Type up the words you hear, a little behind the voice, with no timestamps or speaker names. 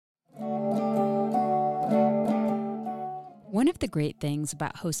One of the great things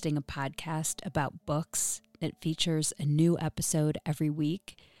about hosting a podcast about books that features a new episode every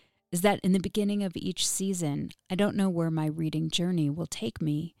week is that in the beginning of each season, I don't know where my reading journey will take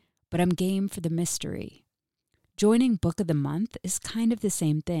me, but I'm game for the mystery. Joining Book of the Month is kind of the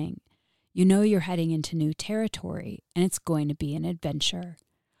same thing. You know you're heading into new territory, and it's going to be an adventure.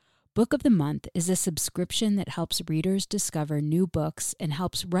 Book of the Month is a subscription that helps readers discover new books and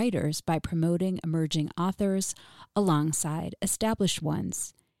helps writers by promoting emerging authors alongside established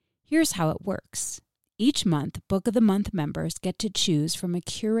ones. Here's how it works. Each month, Book of the Month members get to choose from a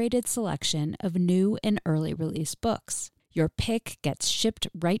curated selection of new and early release books. Your pick gets shipped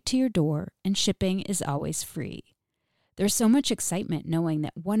right to your door, and shipping is always free. There's so much excitement knowing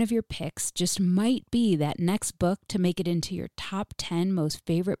that one of your picks just might be that next book to make it into your top 10 most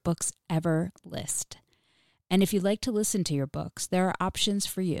favorite books ever list. And if you like to listen to your books, there are options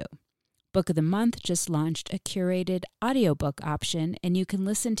for you. Book of the Month just launched a curated audiobook option, and you can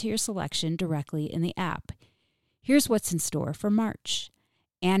listen to your selection directly in the app. Here's what's in store for March.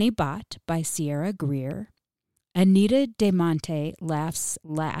 Annie Bot by Sierra Greer, Anita De Monte Laughs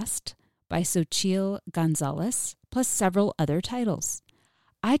Last by Xochitl Gonzalez, plus several other titles.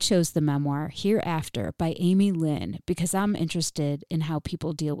 I chose the memoir Hereafter by Amy Lynn because I'm interested in how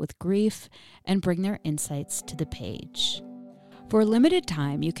people deal with grief and bring their insights to the page. For a limited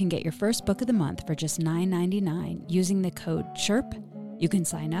time, you can get your first book of the month for just $9.99 using the code CHIRP. You can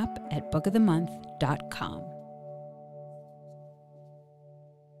sign up at bookofthemonth.com.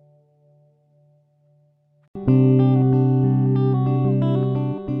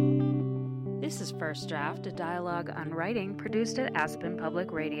 This is First Draft, a dialogue on writing produced at Aspen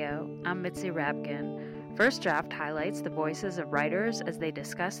Public Radio. I'm Mitzi Rabkin. First Draft highlights the voices of writers as they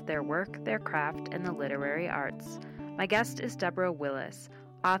discuss their work, their craft, and the literary arts. My guest is Deborah Willis,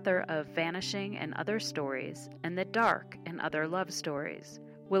 author of Vanishing and Other Stories and The Dark and Other Love Stories.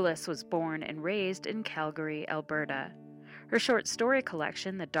 Willis was born and raised in Calgary, Alberta. Her short story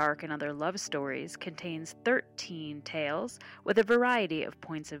collection, The Dark and Other Love Stories, contains 13 tales with a variety of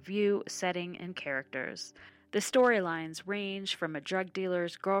points of view, setting, and characters. The storylines range from a drug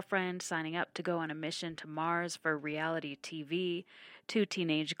dealer's girlfriend signing up to go on a mission to Mars for reality TV, to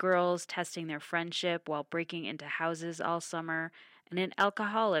teenage girls testing their friendship while breaking into houses all summer, and an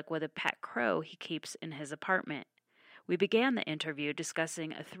alcoholic with a pet crow he keeps in his apartment. We began the interview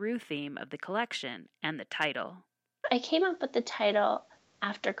discussing a through theme of the collection and the title. I came up with the title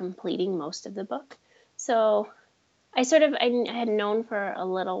after completing most of the book. So I had known for a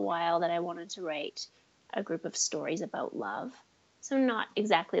little while that I wanted to write a group of stories about love. So not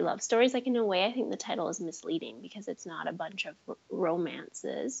exactly love stories. Like in a way, I think the title is misleading because it's not a bunch of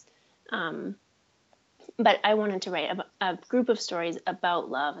romances. But I wanted to write a group of stories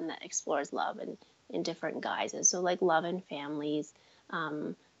about love and that explores love in different guises. So like love in families,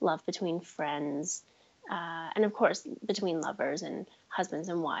 love between friends, and of course between lovers and husbands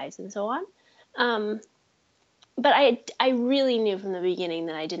and wives and so on. But I really knew from the beginning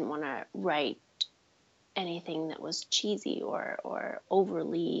that I didn't want to write anything that was cheesy or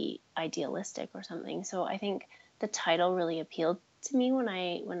overly idealistic or something. So I think the title really appealed to me when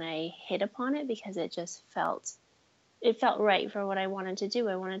I hit upon it because it just felt right for what I wanted to do.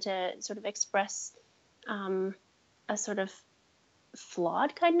 I wanted to sort of express a sort of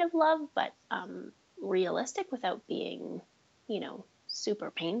flawed kind of love, but realistic without being,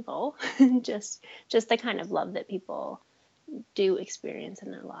 super painful. just the kind of love that people do experience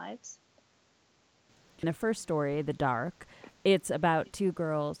in their lives. In the first story, The Dark, it's about two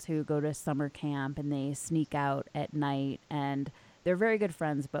girls who go to summer camp and they sneak out at night, and they're very good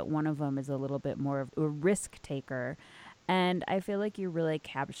friends, but one of them is a little bit more of a risk taker. And I feel like you're really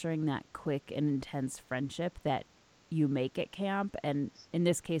capturing that quick and intense friendship that you make at camp, and in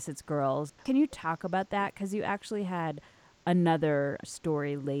this case it's girls. Can you talk about that? Because you actually had another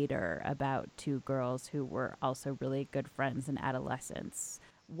story later about two girls who were also really good friends in adolescence.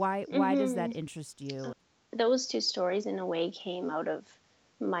 Why does that interest you? Those two stories in a way came out of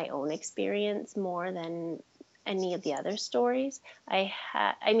my own experience more than any of the other stories. I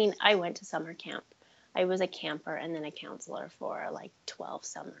went to summer camp. I was a camper and then a counselor for like 12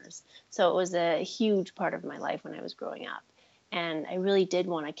 summers. So it was a huge part of my life when I was growing up. And I really did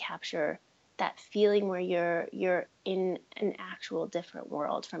want to capture that feeling where you're in an actual different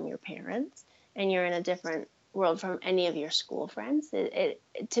world from your parents, and you're in a different world from any of your school friends.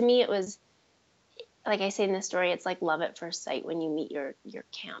 To me, it was, like I say in the story, it's like love at first sight when you meet your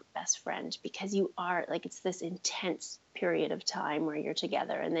camp best friend, because you are like, it's this intense period of time where you're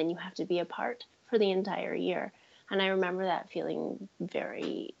together and then you have to be apart for the entire year. And I remember that feeling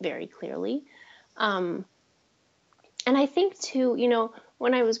very, very clearly. And I think too, you know,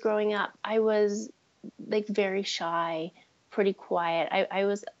 when I was growing up, I was like very shy, pretty quiet. I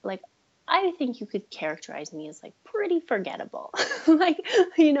was like, I think you could characterize me as like pretty forgettable. Like,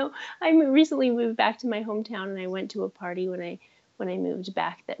 you know, I recently moved back to my hometown, and I went to a party when I moved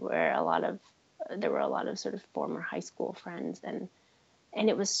back there were a lot of sort of former high school friends, and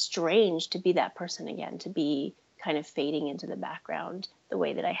it was strange to be that person again, to be kind of fading into the background the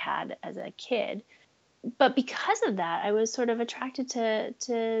way that I had as a kid. But because of that, I was sort of attracted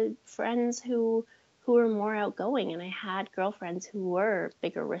to friends who were more outgoing, and I had girlfriends who were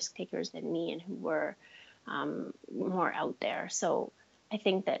bigger risk takers than me and who were more out there. So I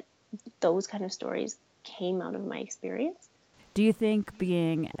think that those kind of stories came out of my experience. Do you think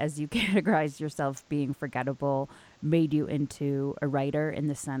being, as you categorize yourself, being forgettable made you into a writer, in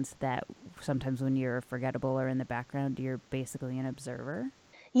the sense that sometimes when you're forgettable or in the background, you're basically an observer?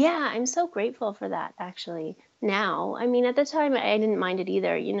 Yeah, I'm so grateful for that, actually. Now, I mean, at the time, I didn't mind it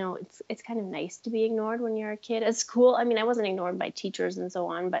either. You know, it's kind of nice to be ignored when you're a kid at school. I mean, I wasn't ignored by teachers and so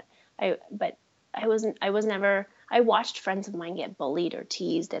on, but I was never. I watched friends of mine get bullied or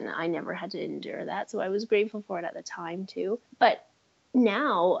teased, and I never had to endure that. So I was grateful for it at the time too. But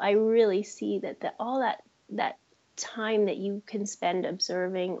now I really see that all that time that you can spend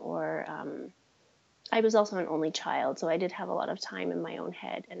observing, or I was also an only child, so I did have a lot of time in my own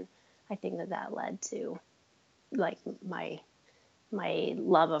head, and I think that led to like my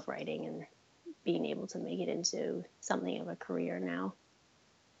love of writing and being able to make it into something of a career now.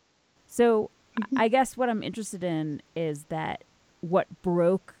 So I guess what I'm interested in is that what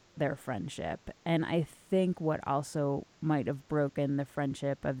broke their friendship, and I think what also might have broken the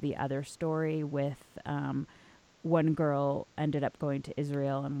friendship of the other story with one girl ended up going to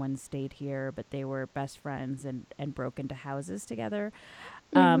Israel and one stayed here, but they were best friends and broke into houses together,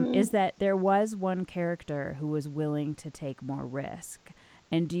 is that there was one character who was willing to take more risk.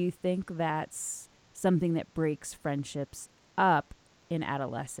 And do you think that's something that breaks friendships up in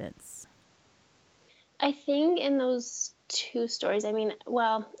adolescence? I think in those two stories, I mean,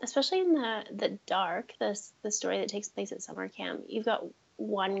 well, especially in the dark, the story that takes place at summer camp, you've got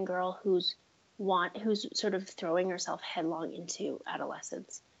one girl who's sort of throwing herself headlong into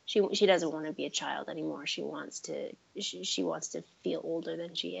adolescence. She doesn't want to be a child anymore. She wants to feel older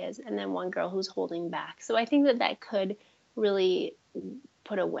than she is. And then one girl who's holding back. So I think that could really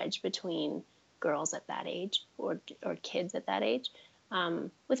put a wedge between girls at that age, or kids at that age.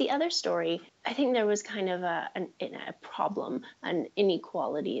 With the other story, I think there was kind of a problem, an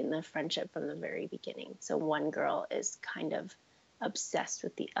inequality in the friendship from the very beginning. So one girl is kind of obsessed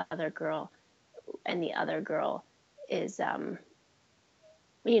with the other girl, and the other girl is,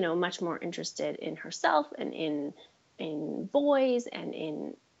 much more interested in herself and in boys and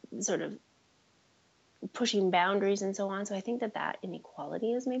in sort of pushing boundaries and so on. So I think that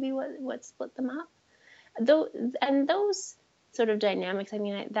inequality is maybe what split them up. Those sort of dynamics, I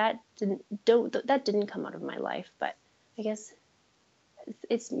mean, that didn't come out of my life, but I guess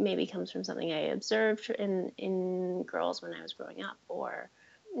it's maybe comes from something I observed in girls when I was growing up, or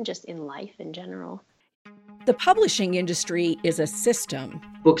just in life in general. The publishing industry is a system.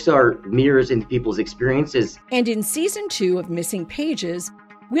 Books are mirrors into people's experiences. And in season 2 of Missing Pages,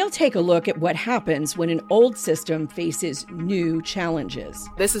 we'll take a look at what happens when an old system faces new challenges.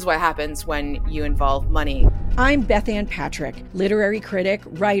 This is what happens when you involve money. I'm Beth Ann Patrick, literary critic,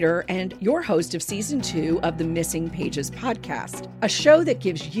 writer, and your host of season 2 of the Missing Pages podcast, a show that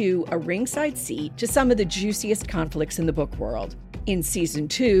gives you a ringside seat to some of the juiciest conflicts in the book world. In season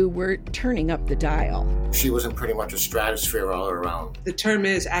 2, we're turning up the dial. She was in pretty much a stratosphere all around. The term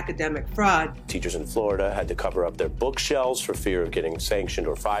is academic fraud. Teachers in Florida had to cover up their bookshelves for fear of getting sanctioned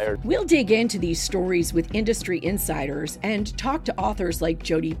or fired. We'll dig into these stories with industry insiders and talk to authors like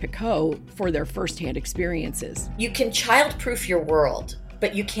Jodi Picoult for their firsthand experiences. You can child-proof your world,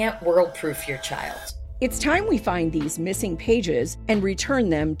 but you can't world-proof your child. It's time we find these missing pages and return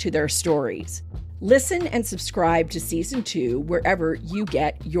them to their stories. Listen and subscribe to season 2 wherever you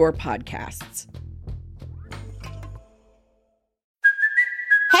get your podcasts.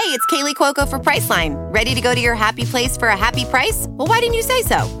 Hey, it's Kaylee Cuoco for Priceline. Ready to go to your happy place for a happy price? Well, why didn't you say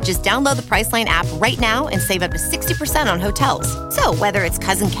so? Just download the Priceline app right now and save up to 60% on hotels. So whether it's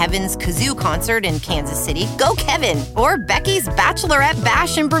Cousin Kevin's Kazoo Concert in Kansas City, go Kevin, or Becky's Bachelorette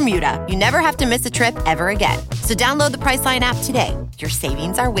Bash in Bermuda, you never have to miss a trip ever again. So download the Priceline app today. Your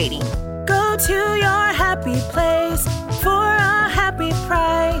savings are waiting. Go to your happy place for a happy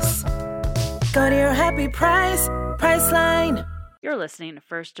price. Go to your happy price, Priceline. You're listening to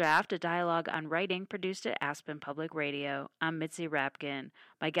First Draft, a dialogue on writing produced at Aspen Public Radio. I'm Mitzi Rapkin.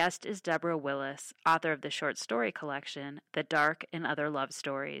 My guest is Deborah Willis, author of the short story collection, The Dark and Other Love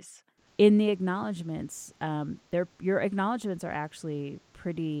Stories. In the acknowledgments, your acknowledgments are actually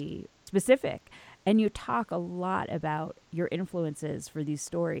pretty specific, and you talk a lot about your influences for these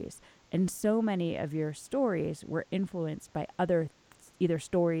stories. And so many of your stories were influenced by other either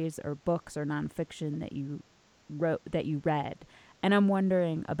stories or books or nonfiction that you read. And I'm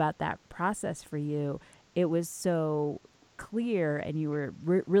wondering about that process for you. It was so clear and you were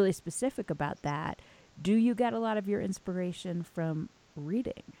really specific about that. Do you get a lot of your inspiration from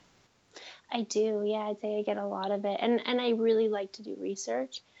reading? I do. Yeah, I'd say I get a lot of it. And I really like to do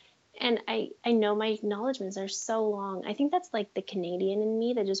research. And I know my acknowledgments are so long. I think that's like the Canadian in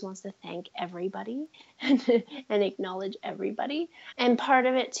me that just wants to thank everybody and acknowledge everybody. And part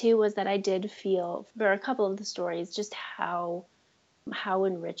of it too was that I did feel for a couple of the stories just how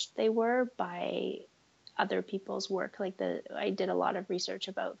enriched they were by other people's work. I did a lot of research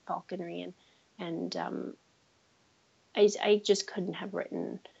about falconry and I just couldn't have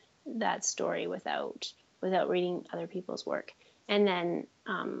written that story without reading other people's work. And then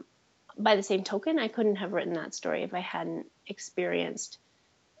by the same token, I couldn't have written that story if I hadn't experienced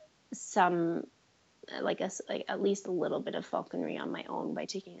some at least a little bit of falconry on my own by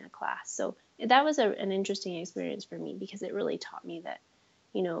taking a class. So that was an interesting experience for me because it really taught me that,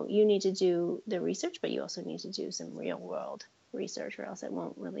 you need to do the research, but you also need to do some real world research or else it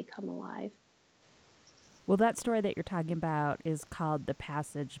won't really come alive. Well, that story that you're talking about is called The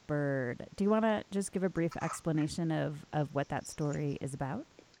Passage Bird. Do you want to just give a brief explanation of what that story is about?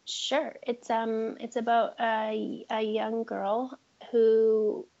 Sure. It's about a young girl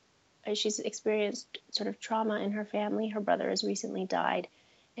who she's experienced sort of trauma in her family. Her brother has recently died,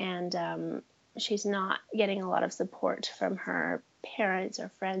 and she's not getting a lot of support from her parents or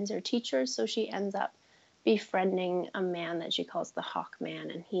friends or teachers. So she ends up befriending a man that she calls the Hawk Man,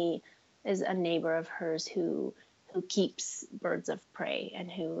 and he is a neighbor of hers who keeps birds of prey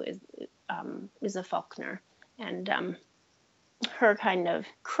and who is a falconer. And her kind of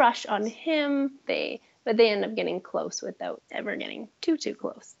crush on him, but they end up getting close without ever getting too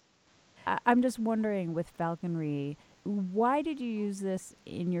close. I'm just wondering, with falconry, why did you use this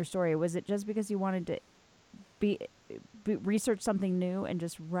in your story? Was it just because you wanted to research something new and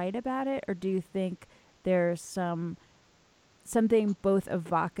just write about it, or do you think there's something both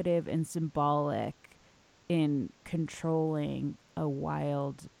evocative and symbolic in controlling a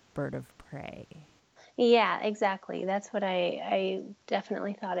wild bird of prey? Yeah, exactly. That's what I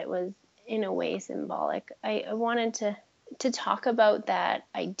definitely thought it was, in a way, symbolic. I wanted to talk about that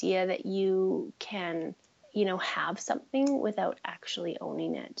idea that you can, have something without actually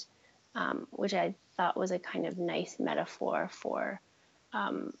owning it, which I thought was a kind of nice metaphor for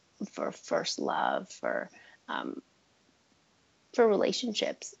first love, for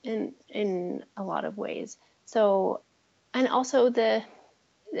relationships in a lot of ways. So, and also the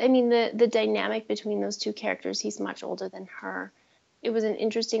dynamic between those two characters, he's much older than her. It was an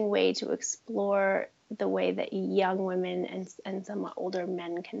interesting way to explore the way that young women and somewhat older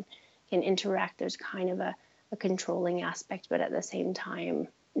men can interact. There's kind of a controlling aspect, but at the same time,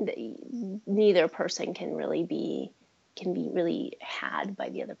 neither person can be really had by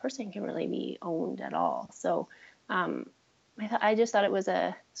the other person, can really be owned at all. So I just thought it was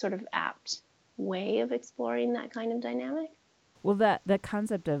a sort of apt way of exploring that kind of dynamic. Well, the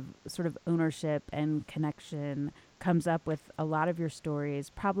concept of sort of ownership and connection comes up with a lot of your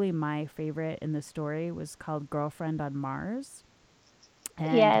stories. Probably my favorite in the story was called Girlfriend on Mars.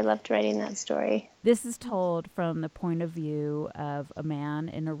 And yeah, I loved writing that story. This is told from the point of view of a man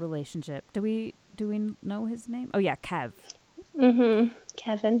in a relationship. Do we know his name? Oh yeah, Kev. Mm-hmm.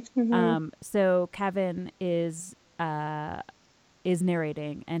 Kevin. Mm-hmm. So Kevin is narrating,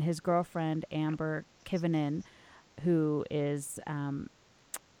 and his girlfriend Amber Kivenin, who is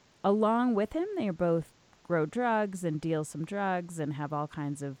along with him, they both grow drugs and deal some drugs and have all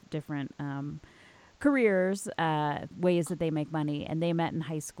kinds of different careers, ways that they make money. And they met in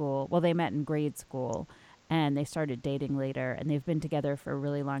high school. Well, they met in grade school, and they started dating later, and they've been together for a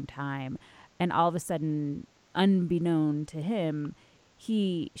really long time. And all of a sudden, unbeknown to him,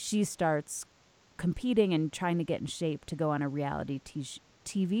 she starts competing and trying to get in shape to go on a reality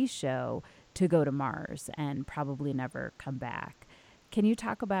TV show to go to Mars and probably never come back. Can you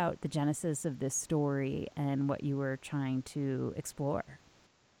talk about the genesis of this story and what you were trying to explore?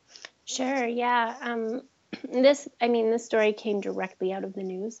 Sure, yeah. This story came directly out of the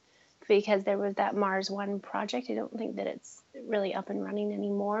news because there was that Mars One project. I don't think that it's really up and running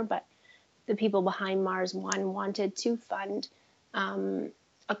anymore, but the people behind Mars One wanted to fund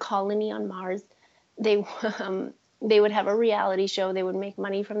a colony on Mars. They they would have a reality show. They would make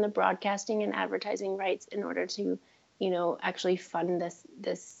money from the broadcasting and advertising rights in order to, actually fund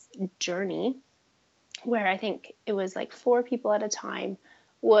this journey, where I think it was like 4 people at a time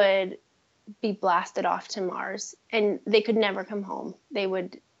would be blasted off to Mars, and they could never come home. They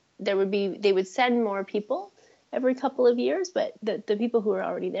would send more people every couple of years, but the people who were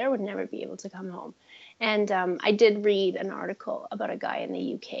already there would never be able to come home. And I did read an article about a guy in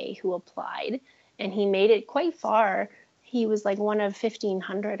the UK who applied, and he made it quite far. He was like one of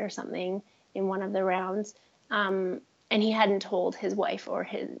 1,500 or something in one of the rounds. And he hadn't told his wife or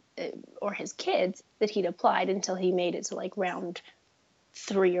his kids that he'd applied until he made it to like round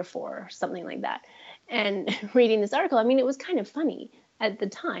 3 or 4, or something like that. And reading this article, I mean, it was kind of funny at the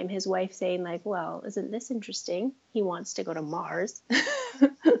time, his wife saying like, well, isn't this interesting? He wants to go to Mars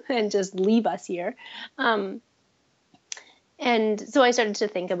and just leave us here. And so I started to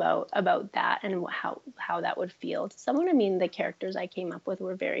think about that and how that would feel to someone. I mean, the characters I came up with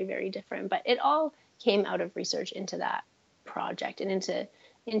were very, very different, but it all came out of research into that project and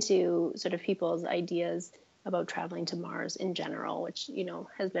into sort of people's ideas about traveling to Mars in general, which,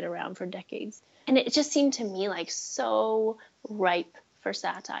 has been around for decades. And it just seemed to me like so ripe for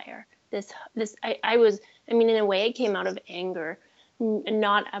satire. In a way it came out of anger,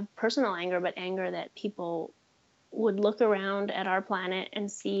 not a personal anger, but anger that people would look around at our planet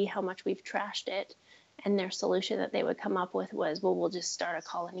and see how much we've trashed it. And their solution that they would come up with was, well, we'll just start a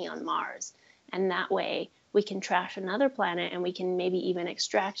colony on Mars. And that way we can trash another planet, and we can maybe even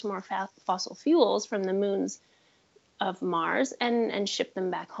extract more fossil fuels from the moons of Mars and ship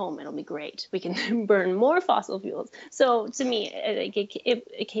them back home. It'll be great. We can burn more fossil fuels. So to me,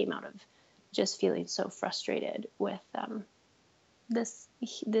 it came out of just feeling so frustrated with this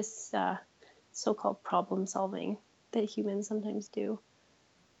so-called problem solving that humans sometimes do.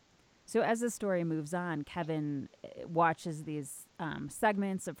 So as the story moves on, Kevin watches these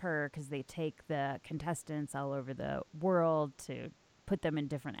segments of her, because they take the contestants all over the world to put them in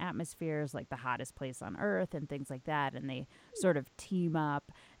different atmospheres, like the hottest place on Earth and things like that, and they sort of team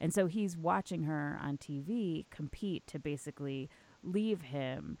up. And so he's watching her on TV compete to basically leave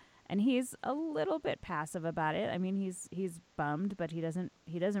him, and he's a little bit passive about it. I mean, he's bummed, but he doesn't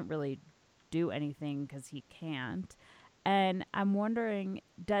really do anything because he can't. And I'm wondering,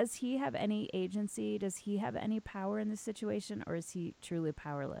 does he have any agency? Does he have any power in this situation, or is he truly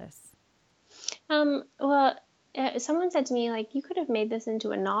powerless? Well, someone said to me, like, you could have made this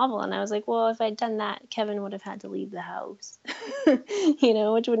into a novel. And I was like, well, if I'd done that, Kevin would have had to leave the house,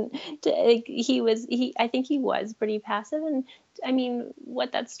 which wouldn't, I think he was pretty passive. And I mean,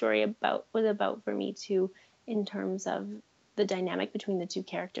 what that story was about for me too, in terms of the dynamic between the two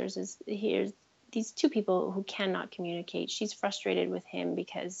characters, is here's these 2 people who cannot communicate. She's frustrated with him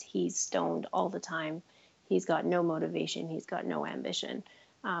because he's stoned all the time. He's got no motivation. He's got no ambition.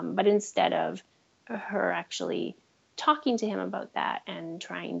 But instead of her actually talking to him about that and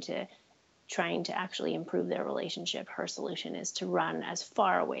trying to actually improve their relationship, her solution is to run as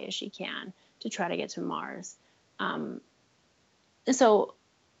far away as she can to try to get to Mars. So,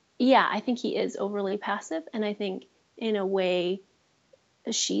 yeah, I think he is overly passive, and I think in a way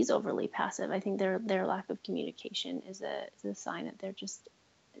she's overly passive. I think their lack of communication is a sign that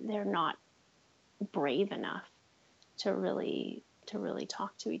they're not brave enough to really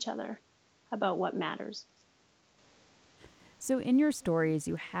talk to each other about what matters. So in your stories,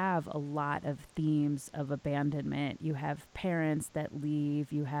 you have a lot of themes of abandonment. You have parents that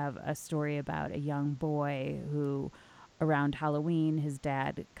leave. You have a story about a young boy who, around Halloween, his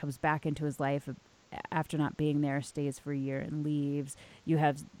dad comes back into his life after not being there, stays for a year and leaves. You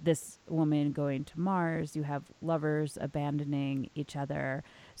have this woman going to Mars. You have lovers abandoning each other.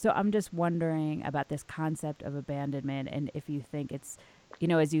 So I'm just wondering about this concept of abandonment, and if you think it's,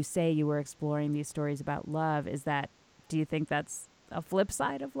 as you say, you were exploring these stories about love. Do you think that's a flip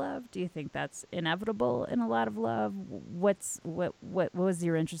side of love? Do you think that's inevitable in a lot of love? What was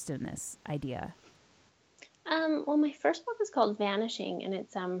your interest in this idea? Well, my first book is called Vanishing, and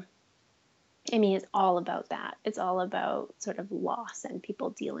it's it's all about that. It's all about sort of loss and people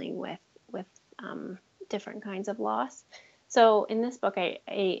dealing with different kinds of loss. So in this book, I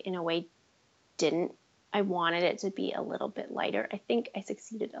in a way I wanted it to be a little bit lighter. I think I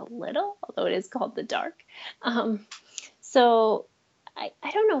succeeded a little, although it is called The Dark. So I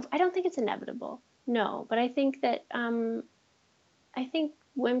don't know. I don't think it's inevitable. No, but I think that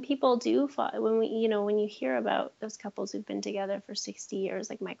when people do fall, when you hear about those couples who've been together for 60 years,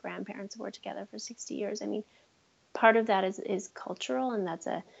 like my grandparents were together for 60 years. I mean, part of that is cultural, and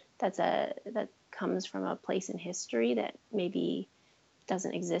comes from a place in history that maybe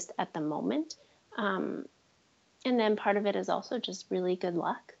doesn't exist at the moment. And then part of it is also just really good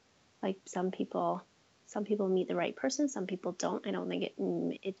luck. Like some people meet the right person, some people don't. I don't think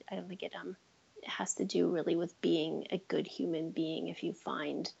it has to do really with being a good human being if you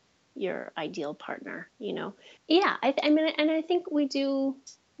find your ideal partner, you know? Yeah, I mean, and I think we do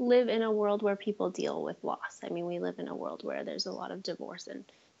live in a world where people deal with loss. I mean, we live in a world where there's a lot of divorce, and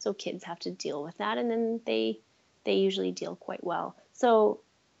so kids have to deal with that, and then they usually deal quite well. So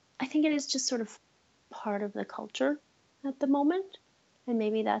I think it is just sort of part of the culture at the moment, and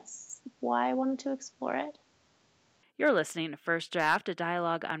maybe that's why I wanted to explore it. You're listening to First Draft, a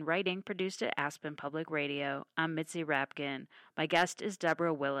dialogue on writing produced at Aspen Public Radio. I'm Mitzi Rapkin. My guest is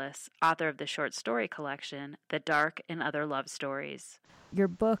Deborah Willis, author of the short story collection, The Dark and Other Love Stories. Your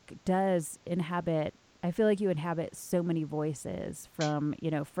book does inhabit, I feel like you inhabit so many voices, from,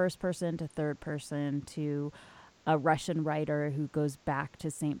 first person to third person to a Russian writer who goes back to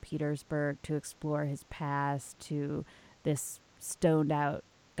St. Petersburg to explore his past, to this stoned out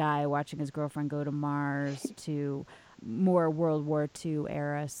guy watching his girlfriend go to Mars, to more World War II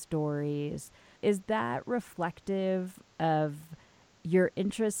era stories. Is that reflective of your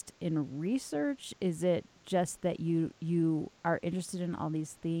interest in research? Is it just that you are interested in all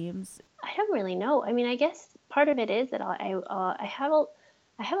these themes? I don't really know. I mean, I guess part of it is that I have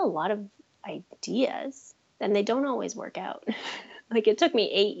a lot of ideas, and they don't always work out. Like, it took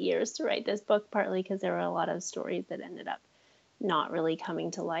me 8 years to write this book, partly because there were a lot of stories that ended up not really coming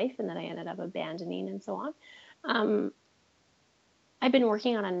to life and that I ended up abandoning and so on. I've been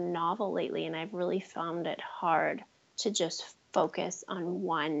working on a novel lately, and I've really found it hard to just focus on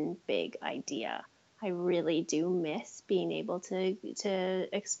one big idea. I really do miss being able to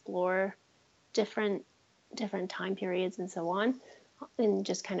explore different time periods and so on, and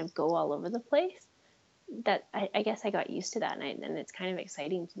just kind of go all over the place. That I guess I got used to that, and it's kind of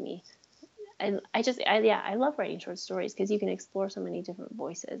exciting to me. I love writing short stories because you can explore so many different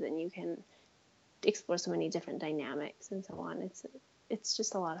voices, and you can explore so many different dynamics and so on. It's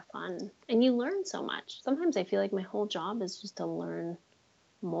just a lot of fun, and you learn so much. Sometimes I feel like my whole job is just to learn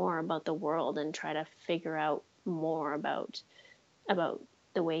more about the world and try to figure out more about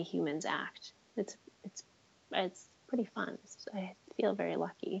the way humans act. It's pretty fun. I feel very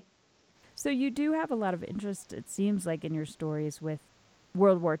lucky. So you do have a lot of interest, it seems like, in your stories with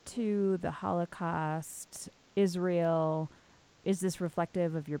World War II, the Holocaust, Israel. Is this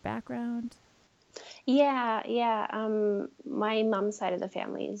reflective of your background? Yeah. My mom's side of the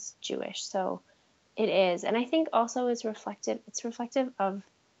family is Jewish, so it is. And I think also it's reflective of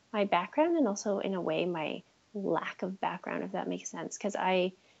my background, and also in a way my lack of background, if that makes sense. Because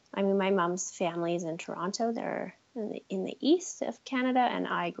I mean, my mom's family is in Toronto. They're in the east of Canada, and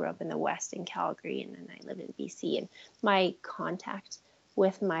I grew up in the west in Calgary, and then I live in BC. And my contact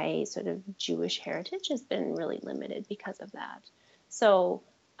with my sort of Jewish heritage has been really limited because of that. So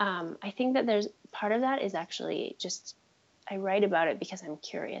I think that there's part of that is actually just, I write about it because I'm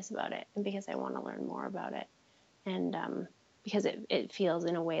curious about it, and because I want to learn more about it, and because it feels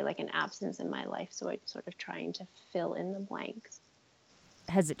in a way like an absence in my life. So I'm sort of trying to fill in the blanks.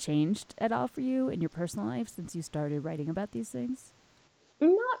 Has it changed at all for you in your personal life since you started writing about these things?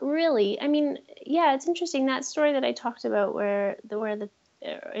 Not really. I mean, yeah, it's interesting, that story that I talked about where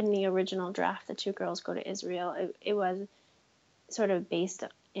in the original draft, the two girls go to Israel. It was sort of based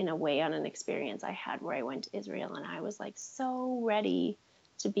in a way on an experience I had where I went to Israel, and I was like so ready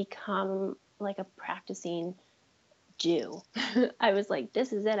to become like a practicing Jew. I was like,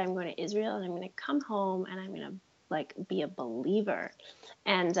 this is it. I'm going to Israel, and I'm going to come home, and I'm going to like be a believer.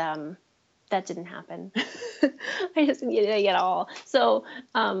 And that didn't happen. I just didn't get it at all. So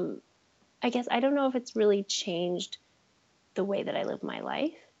I guess I don't know if it's really changed the way that I live my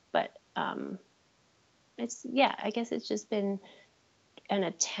life, but I guess it's just been an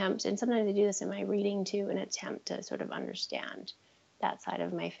attempt, and sometimes I do this in my reading too, an attempt to sort of understand that side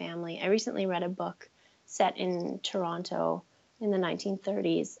of my family. I recently read a book set in Toronto in the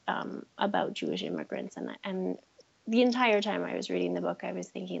 1930s about Jewish immigrants, and the entire time I was reading the book, I was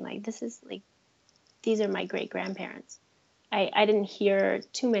thinking, like, these are my great-grandparents. I didn't hear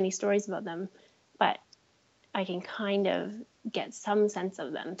too many stories about them, but I can kind of get some sense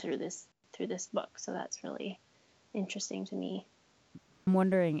of them through this book. So that's really interesting to me. I'm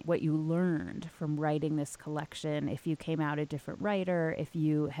wondering what you learned from writing this collection, if you came out a different writer, if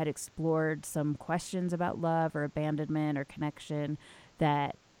you had explored some questions about love or abandonment or connection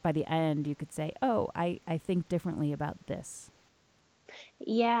that by the end you could say, oh, I think differently about this.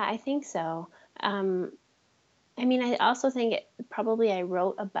 Yeah, I think so. I mean, I also think I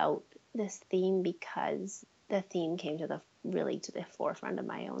wrote about this theme because the theme came to the forefront of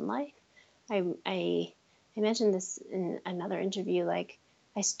my own life. I mentioned this in another interview. Like,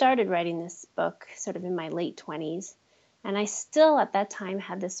 I started writing this book sort of in my late 20s, and I still at that time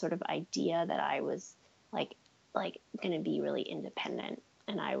had this sort of idea that I was like going to be really independent,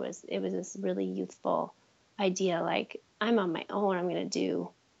 and it was this really youthful idea, like, I'm on my own, I'm going to do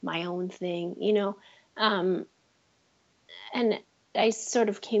my own thing, and I sort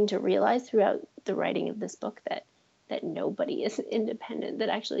of came to realize throughout the writing of this book that nobody is independent, that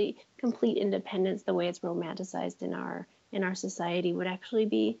actually complete independence, the way it's romanticized in our society, would actually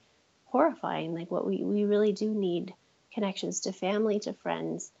be horrifying. Like, what we really do need connections to family, to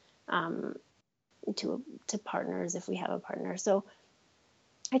friends, to partners if we have a partner. So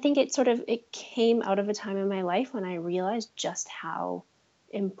I think it came out of a time in my life when I realized just how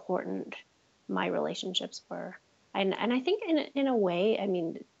important my relationships were. And I think in a way, I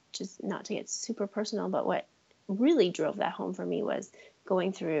mean, just not to get super personal, but what really drove that home for me was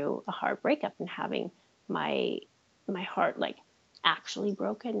going through a hard breakup and having my heart like actually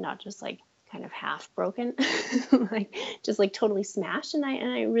broken, not just like kind of half broken, like just like totally smashed. And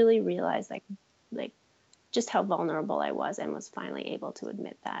I really realized like just how vulnerable I was, and was finally able to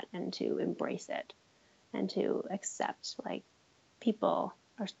admit that and to embrace it and to accept, like, people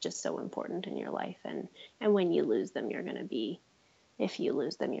are just so important in your life, and when you lose them, if you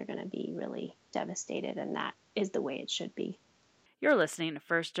lose them, you're going to be really devastated, and that is the way it should be. You're listening to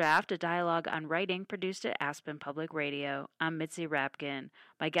First Draft, a dialogue on writing produced at Aspen Public Radio. I'm Mitzi Rapkin.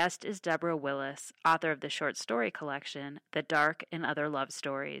 My guest is Deborah Willis, author of the short story collection, The Dark and Other Love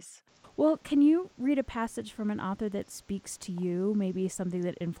Stories. Well, can you read a passage from an author that speaks to you, maybe something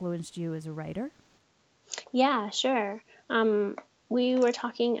that influenced you as a writer? Yeah, sure. We were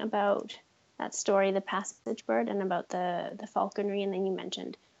talking about that story, The Passage Bird, and about the falconry, and then you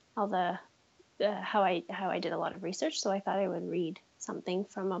mentioned all how I did a lot of research, so I thought I would read something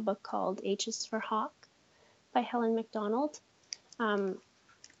from a book called H is for Hawk by Helen MacDonald. And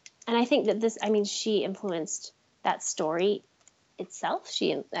I think that she influenced that story itself.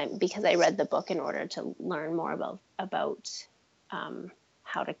 Because I read the book in order to learn more about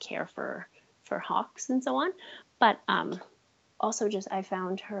how to care for hawks and so on. But also I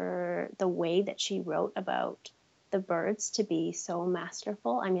found the way that she wrote about the birds to be so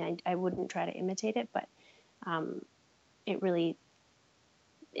masterful. I mean, I wouldn't try to imitate it, but it really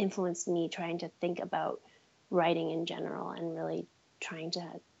influenced me trying to think about writing in general, and really trying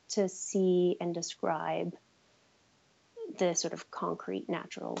to see and describe the sort of concrete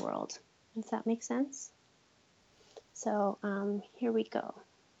natural world. Does that make sense? So here we go.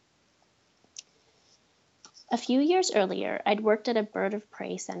 A few years earlier, I'd worked at a bird of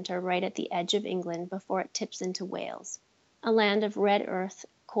prey center right at the edge of England before it tips into Wales, a land of red earth,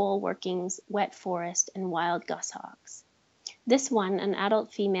 coal workings, wet forest, and wild goshawks. This one, an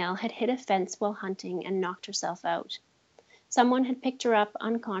adult female, had hit a fence while hunting and knocked herself out. Someone had picked her up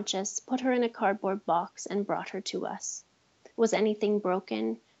unconscious, put her in a cardboard box, and brought her to us. Was anything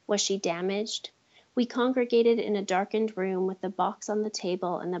broken? Was she damaged? We congregated in a darkened room with the box on the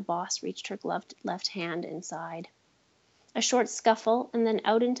table, and the boss reached her gloved left hand inside. A short scuffle, and then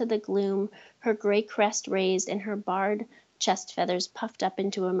out into the gloom, her gray crest raised and her barred chest feathers puffed up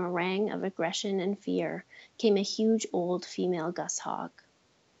into a meringue of aggression and fear, came a huge old female goshawk.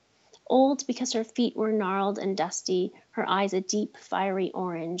 Old because her feet were gnarled and dusty, her eyes a deep fiery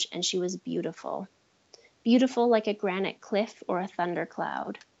orange, and she was beautiful. Beautiful like a granite cliff or a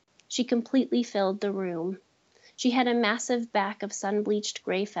thundercloud. She completely filled the room. She had a massive back of sun-bleached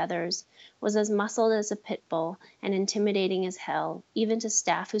gray feathers, was as muscled as a pit bull, and intimidating as hell, even to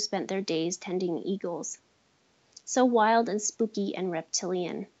staff who spent their days tending eagles. So wild and spooky and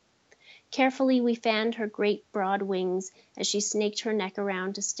reptilian. Carefully we fanned her great broad wings as she snaked her neck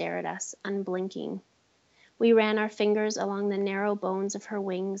around to stare at us, unblinking. We ran our fingers along the narrow bones of her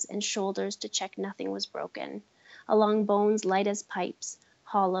wings and shoulders to check nothing was broken, along bones light as pipes,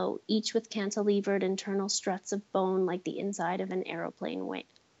 hollow, each with cantilevered internal struts of bone like the inside of an aeroplane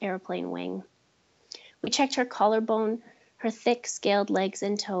wing. We checked her collarbone, her thick, scaled legs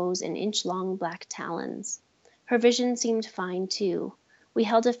and toes, and inch-long black talons. Her vision seemed fine, too. We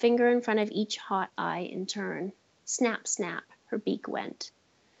held a finger in front of each hot eye in turn. Snap, snap, her beak went.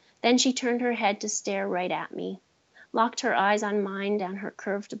 Then she turned her head to stare right at me, locked her eyes on mine down her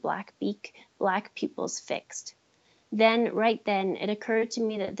curved black beak, black pupils fixed. Right then, it occurred to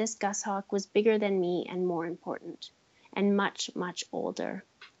me that this goshawk was bigger than me and more important, and much, much older.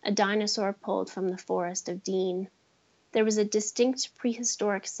 A dinosaur pulled from the forest of Dean. There was a distinct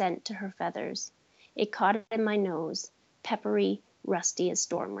prehistoric scent to her feathers. It caught in my nose, peppery, rusty as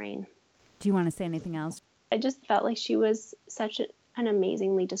storm rain. Do you want to say anything else? I just felt like she was such an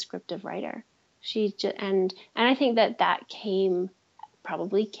amazingly descriptive writer. And I think that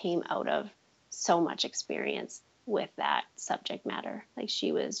probably came out of so much experience with that subject matter. Like,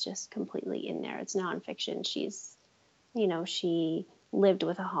 she was just completely in there. It's nonfiction. She lived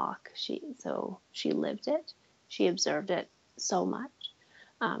with a hawk. She lived it. She observed it so much.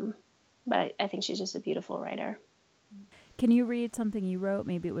 But I think she's just a beautiful writer. Can you read something you wrote?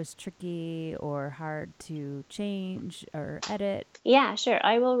 Maybe it was tricky or hard to change or edit. Yeah, sure.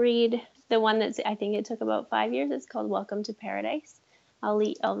 I will read the one that I think it took about 5 years. It's called Welcome to Paradise. I'll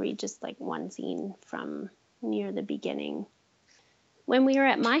read just like one scene from near the beginning. When we were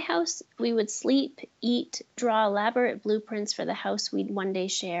at my house, we would sleep, eat, draw elaborate blueprints for the house we'd one day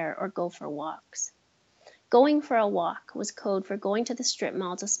share, or go for walks. Going for a walk was code for going to the strip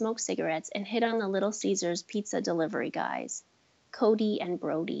mall to smoke cigarettes and hit on the Little Caesars pizza delivery guys, Cody and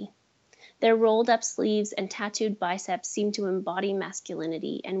Brody. Their rolled-up sleeves and tattooed biceps seemed to embody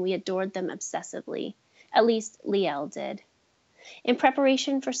masculinity, and we adored them obsessively. At least Liel did. In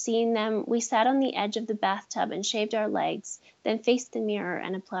preparation for seeing them, we sat on the edge of the bathtub and shaved our legs, then faced the mirror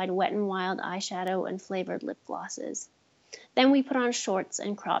and applied Wet n Wild eyeshadow and flavored lip glosses. Then we put on shorts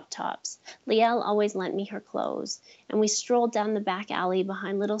and crop tops. Liel always lent me her clothes, and we strolled down the back alley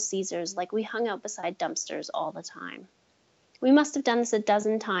behind Little Caesars like we hung out beside dumpsters all the time. We must have done this a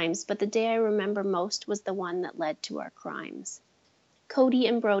dozen times, but the day I remember most was the one that led to our crimes. Cody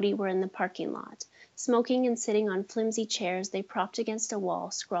and Brody were in the parking lot, smoking and sitting on flimsy chairs they propped against a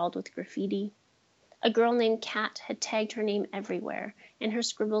wall scrawled with graffiti. A girl named Kat had tagged her name everywhere, and her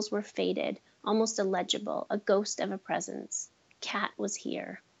scribbles were faded, almost illegible, a ghost of a presence. Kat was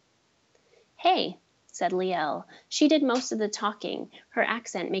here. "Hey," said Liel. She did most of the talking, her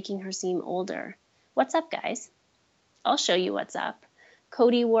accent making her seem older. "What's up, guys?" "I'll show you what's up."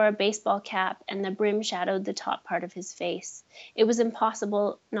 Cody wore a baseball cap, and the brim shadowed the top part of his face. It was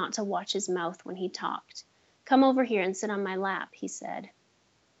impossible not to watch his mouth when he talked. "Come over here and sit on my lap," he said.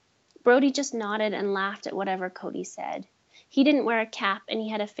 Brody just nodded and laughed at whatever Cody said. He didn't wear a cap, and he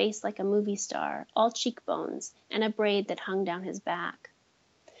had a face like a movie star, all cheekbones, and a braid that hung down his back.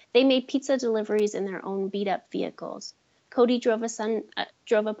 They made pizza deliveries in their own beat-up vehicles. Cody drove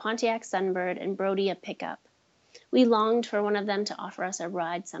a Pontiac Sunbird and Brody a pickup. We longed for one of them to offer us a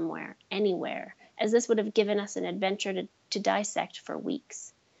ride somewhere, anywhere, as this would have given us an adventure to dissect for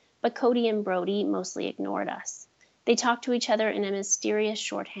weeks. But Cody and Brody mostly ignored us. They talked to each other in a mysterious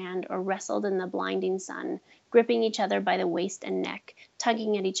shorthand or wrestled in the blinding sun, gripping each other by the waist and neck,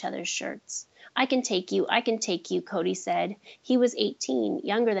 tugging at each other's shirts. I can take you, Cody said. He was 18,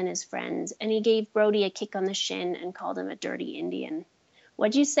 younger than his friends, and he gave Brody a kick on the shin and called him a dirty Indian.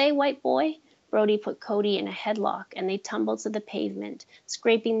 What'd you say, white boy? Brody put Cody in a headlock, and they tumbled to the pavement,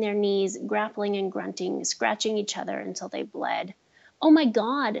 scraping their knees, grappling and grunting, scratching each other until they bled. Oh my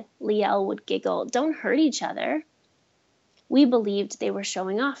God, Liel would giggle. Don't hurt each other. We believed they were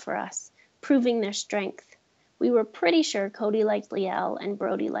showing off for us, proving their strength. We were pretty sure Cody liked Liel and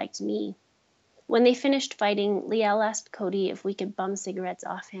Brody liked me. When they finished fighting, Liel asked Cody if we could bum cigarettes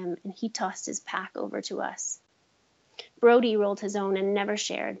off him, and he tossed his pack over to us. Brody rolled his own and never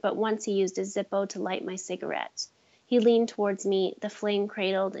shared, but once he used a Zippo to light my cigarette. He leaned towards me, the flame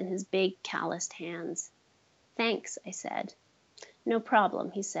cradled in his big, calloused hands. Thanks, I said. No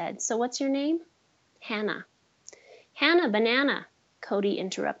problem, he said. So what's your name? Hannah. Hannah Banana, Cody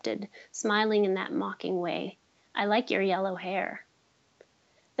interrupted, smiling in that mocking way. I like your yellow hair.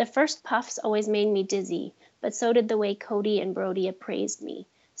 The first puffs always made me dizzy, but so did the way Cody and Brody appraised me,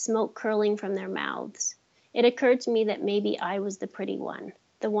 smoke curling from their mouths. It occurred to me that maybe I was the pretty one,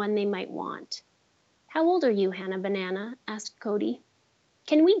 the one they might want. How old are you, Hannah Banana? Asked Cody.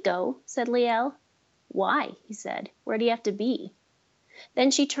 Can we go? Said Liel. Why? He said. Where do you have to be?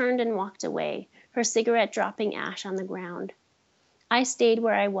 Then she turned and walked away, her cigarette dropping ash on the ground. I stayed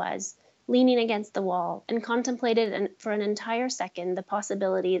where I was, leaning against the wall, and contemplated for an entire second the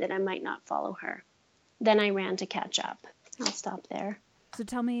possibility that I might not follow her. Then I ran to catch up. I'll stop there. So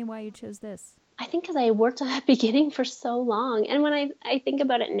tell me why you chose this. I think because I worked on that beginning for so long. And when I think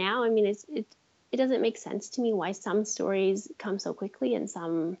about it now, I mean, it doesn't make sense to me why some stories come so quickly and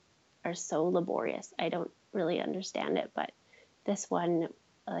some are so laborious. I don't really understand it, but this one,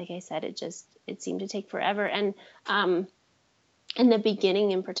 like I said, it seemed to take forever. And in the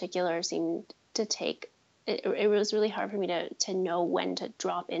beginning in particular seemed to take, it was really hard for me to know when to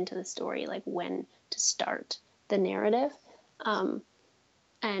drop into the story, like when to start the narrative.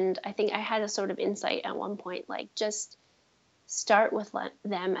 And I think I had a sort of insight at one point, like just start with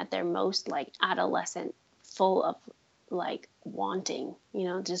them at their most like adolescent, full of like wanting,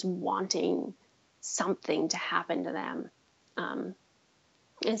 just wanting something to happen to them.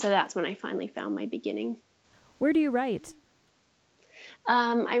 And so that's when I finally found my beginning. Where do you write?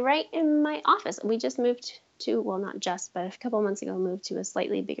 I write in my office. We just moved to, well, not just, but a couple of months ago, moved to a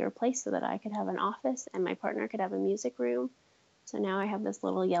slightly bigger place so that I could have an office and my partner could have a music room. So now I have this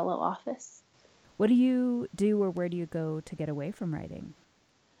little yellow office. What do you do, or where do you go to get away from writing?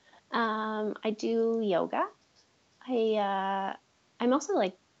 I do yoga. I'm also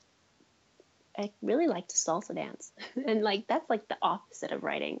like, I really like to salsa dance. And like, that's like the opposite of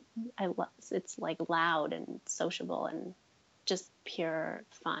writing. It's like loud and sociable and just pure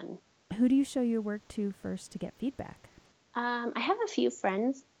fun. Who do you show your work to first to get feedback? I have a few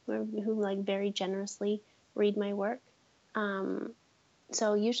friends who like very generously read my work.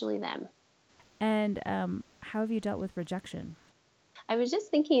 So usually them. And how have you dealt with rejection? I was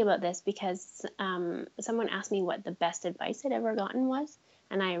just thinking about this because someone asked me what the best advice I'd ever gotten was.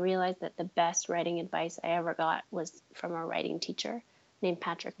 And I realized that the best writing advice I ever got was from a writing teacher named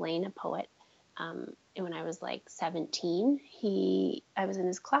Patrick Lane, a poet. And when I was like 17, I was in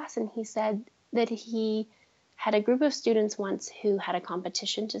his class and he said that he had a group of students once who had a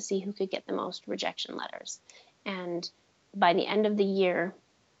competition to see who could get the most rejection letters. And by the end of the year,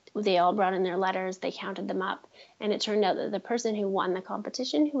 they all brought in their letters, they counted them up, and it turned out that the person who won the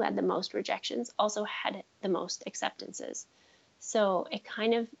competition, who had the most rejections, also had the most acceptances. So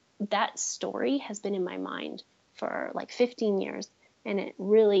that story has been in my mind for like 15 years, and it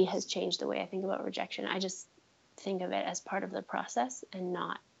really has changed the way I think about rejection. I just think of it as part of the process and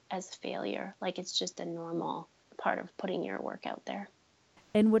not as failure. Like it's just a normal part of putting your work out there.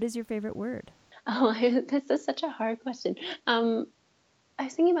 And what is your favorite word? Oh, this is such a hard question. I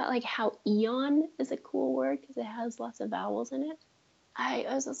was thinking about like how eon is a cool word because it has lots of vowels in it. I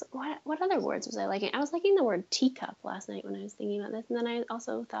was also, what other words was I liking? I was liking the word teacup last night when I was thinking about this. And then I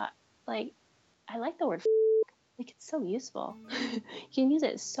also thought, like, I like the word like it's so useful. You can use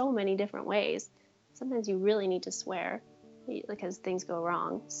it so many different ways. Sometimes you really need to swear because things go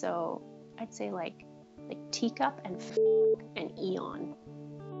wrong. So I'd say like teacup and eon.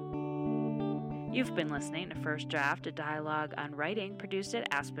 You've been listening to First Draft, a dialogue on writing produced at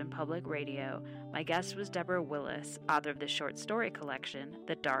Aspen Public Radio. My guest was Deborah Willis, author of the short story collection,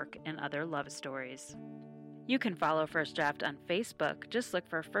 The Dark and Other Love Stories. You can follow First Draft on Facebook. Just look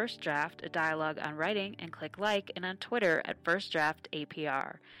for First Draft, a dialogue on writing, and click like, and on Twitter at First Draft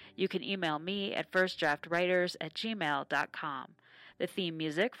APR. You can email me at firstdraftwriters@gmail.com. The theme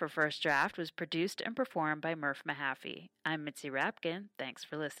music for First Draft was produced and performed by Murph Mahaffey. I'm Mitzi Rapkin. Thanks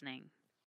for listening.